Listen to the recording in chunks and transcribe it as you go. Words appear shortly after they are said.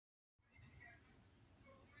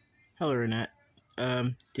Hello, Renat.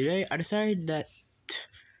 Today I decided that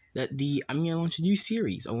I'm gonna launch a new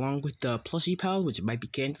series along with the Plushie Pals, which might be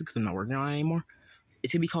canceled because I'm not working on it anymore.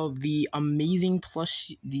 It's gonna be called the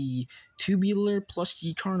Tubular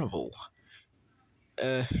Plushie Carnival.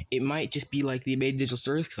 It might just be like the Amazing Digital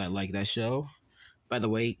Circus because I like that show. By the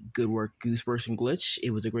way, good work, Gooseburst and Glitch. It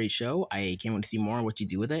was a great show. I can't wait to see more on what you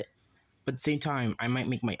do with it. But at the same time, I might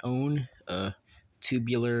make my own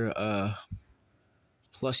tubular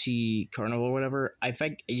Plushy Carnival or whatever. I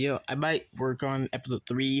think I might work on episode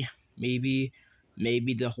 3. Maybe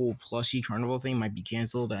the whole Plushy Carnival thing might be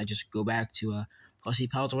canceled. I just go back to Plushy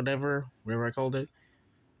Pals or whatever I called it.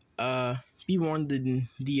 Be warned,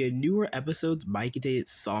 the newer episodes might contain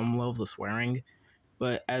some levels of swearing,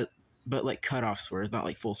 but like cutoff swears, not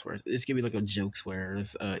like full swears. It's gonna be like a joke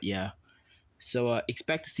swears. Yeah. So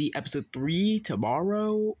expect to see episode 3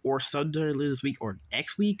 tomorrow, or sometime later this week, or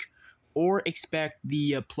next week, or expect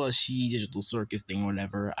the plushie digital circus thing,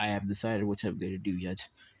 whatever. I have decided which I'm gonna do yet.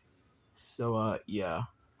 So yeah,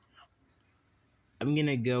 I'm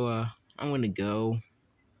gonna go. I'm gonna go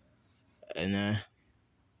and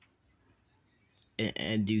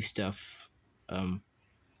and do stuff. Um.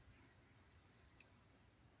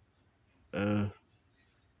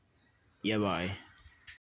 Yeah. Bye.